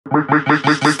Make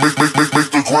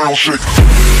the ground shake.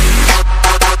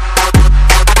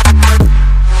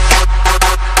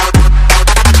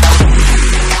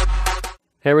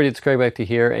 Hey everybody, it's Craig Beckta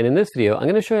here, and in this video I'm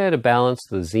going to show you how to balance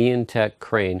the Xeon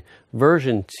Crane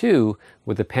version 2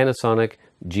 with the Panasonic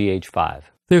GH5.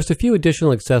 There's a few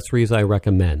additional accessories I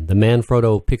recommend: the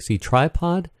Manfrotto Pixie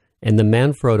Tripod and the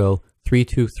Manfrotto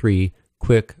 323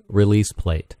 Quick Release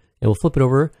Plate. And we'll flip it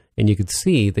over and you can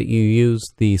see that you use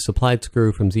the supplied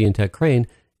screw from Xeon Crane,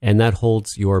 and that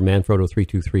holds your Manfrotto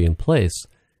 323 in place.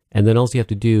 And then all you have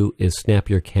to do is snap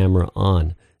your camera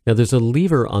on. Now there's a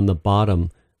lever on the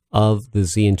bottom of the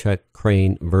Xeon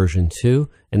Crane version 2,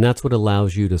 and that's what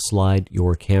allows you to slide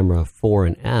your camera fore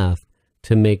and aft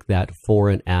to make that fore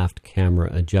and aft camera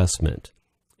adjustment.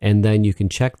 And then you can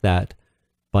check that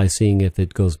by seeing if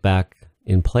it goes back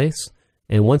in place.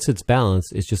 And once it's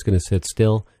balanced, it's just going to sit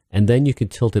still, and then you can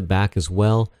tilt it back as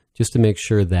well just to make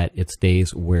sure that it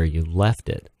stays where you left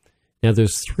it. Now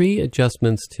there's 3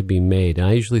 adjustments to be made, and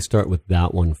I usually start with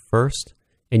that one first.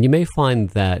 And you may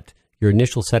find that your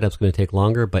initial setup's going to take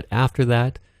longer, but after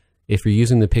that, if you're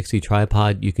using the Pixie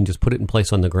Tripod, you can just put it in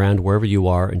place on the ground wherever you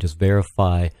are and just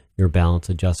verify your balance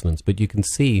adjustments. But you can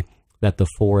see that the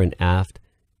fore and aft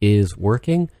is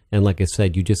working, and like I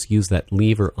said, you just use that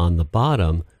lever on the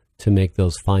bottom to make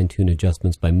those fine-tune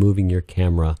adjustments by moving your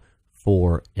camera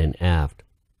fore and aft.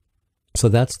 So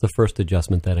that's the first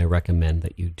adjustment that I recommend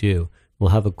that you do. We'll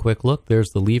have a quick look.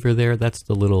 There's the lever there. That's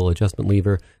the little adjustment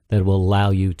lever that will allow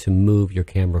you to move your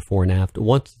camera fore and aft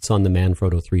once it's on the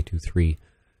Manfrotto 323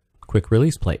 Quick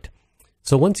Release Plate.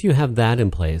 So once you have that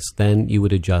in place, then you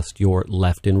would adjust your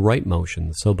left and right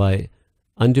motion. So by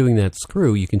undoing that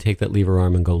screw, you can take that lever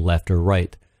arm and go left or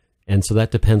right. And so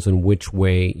that depends on which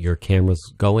way your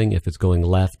camera's going. If it's going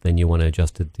left, then you want to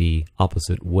adjust it the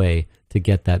opposite way to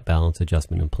get that balance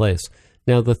adjustment in place.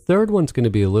 Now the third one's going to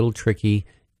be a little tricky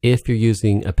if you're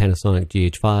using a Panasonic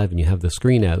GH5 and you have the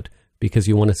screen out, because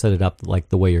you want to set it up like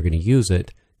the way you're going to use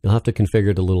it. You'll have to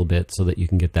configure it a little bit so that you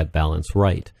can get that balance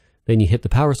right. Then you hit the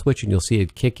power switch and you'll see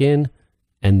it kick in,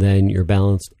 and then you're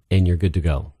balanced and you're good to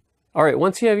go. All right,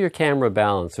 once you have your camera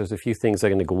balanced, there's a few things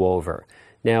I'm going to go over.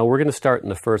 Now we're going to start in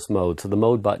the first mode, so the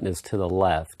mode button is to the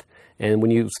left. And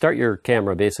when you start your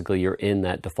camera, basically you're in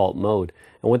that default mode.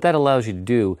 And what that allows you to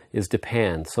do is to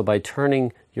pan. So by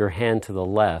turning your hand to the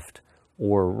left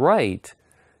or right,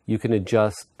 you can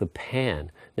adjust the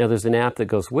pan. Now there's an app that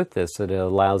goes with this that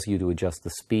allows you to adjust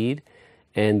the speed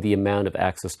and the amount of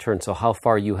axis turn, so how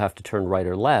far you have to turn right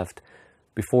or left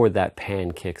before that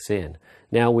pan kicks in.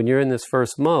 Now when you're in this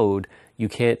first mode, you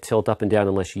can't tilt up and down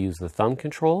unless you use the thumb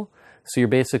control. So you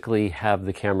basically have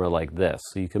the camera like this.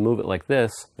 So you can move it like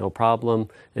this, no problem.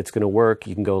 It's going to work.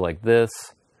 You can go like this.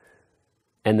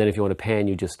 And then if you want to pan,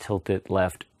 you just tilt it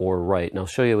left or right. And I'll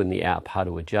show you in the app how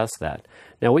to adjust that.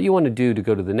 Now what you want to do to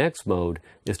go to the next mode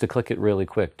is to click it really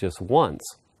quick, just once.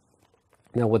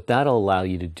 Now what that'll allow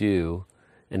you to do,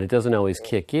 and it doesn't always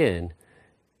kick in,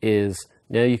 is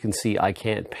now you can see I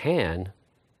can't pan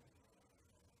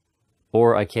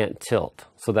or I can't tilt.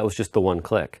 So that was just the one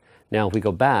click. Now if we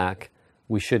go back,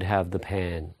 we should have the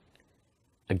pan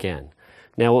again.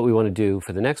 Now what we want to do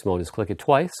for the next mode is click it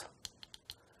twice.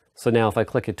 So now if I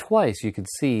click it twice, you can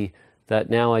see that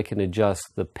now I can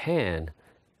adjust the pan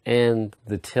and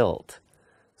the tilt.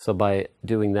 So by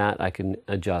doing that, I can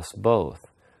adjust both.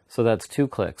 So that's 2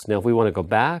 clicks. Now if we want to go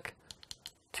back,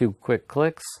 2 quick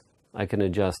clicks, I can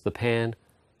adjust the pan,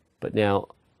 but now,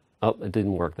 oh, it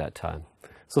didn't work that time.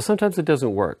 So sometimes it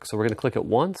doesn't work. So we're going to click it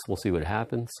once, we'll see what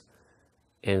happens,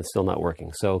 and it's still not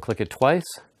working. So click it twice,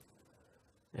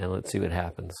 and let's see what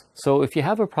happens. So if you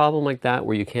have a problem like that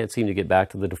where you can't seem to get back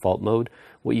to the default mode,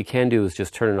 what you can do is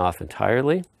just turn it off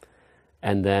entirely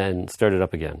and then start it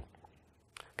up again.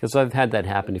 Because I've had that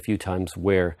happen a few times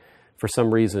where for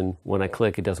some reason when I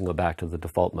click it doesn't go back to the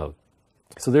default mode.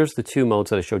 So there's the 2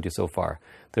 modes that I showed you so far.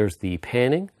 There's the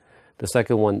panning, the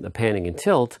second one, the panning and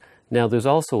tilt. Now there's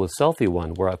also a selfie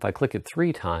one where if I click it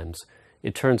 3 times,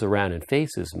 it turns around and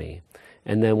faces me.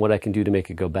 And then what I can do to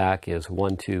make it go back is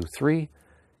 1, 2, 3,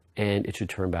 and it should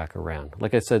turn back around.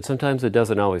 Like I said, sometimes it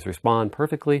doesn't always respond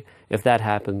perfectly. If that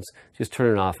happens, just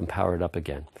turn it off and power it up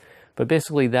again. But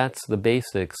basically that's the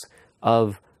basics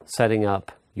of setting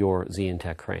up your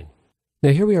Xeon Crane. Now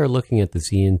here we are looking at the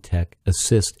Xeon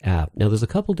Assist app. Now there's a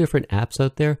couple different apps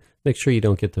out there. Make sure you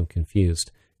don't get them confused.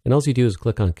 And all you do is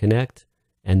click on Connect,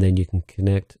 and then you can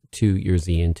connect to your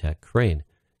Xeon Crane.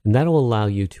 And that'll allow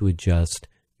you to adjust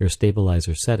your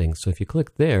stabilizer settings. So if you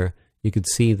click there, you can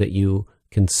see that you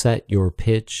can set your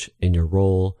pitch and your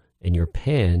roll and your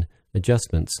pan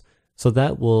adjustments. So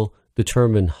that will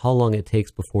determine how long it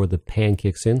takes before the pan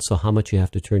kicks in, so how much you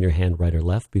have to turn your hand right or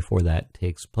left before that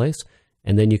takes place.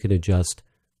 And then you can adjust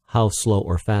how slow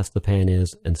or fast the pan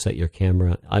is and set your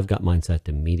camera. I've got mine set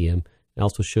to medium. It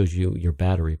also shows you your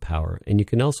battery power. And you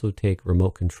can also take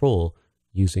remote control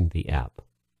using the app.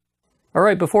 All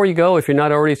right, before you go, if you're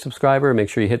not already a subscriber, make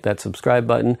sure you hit that subscribe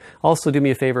button. Also, do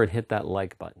me a favor and hit that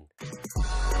like button.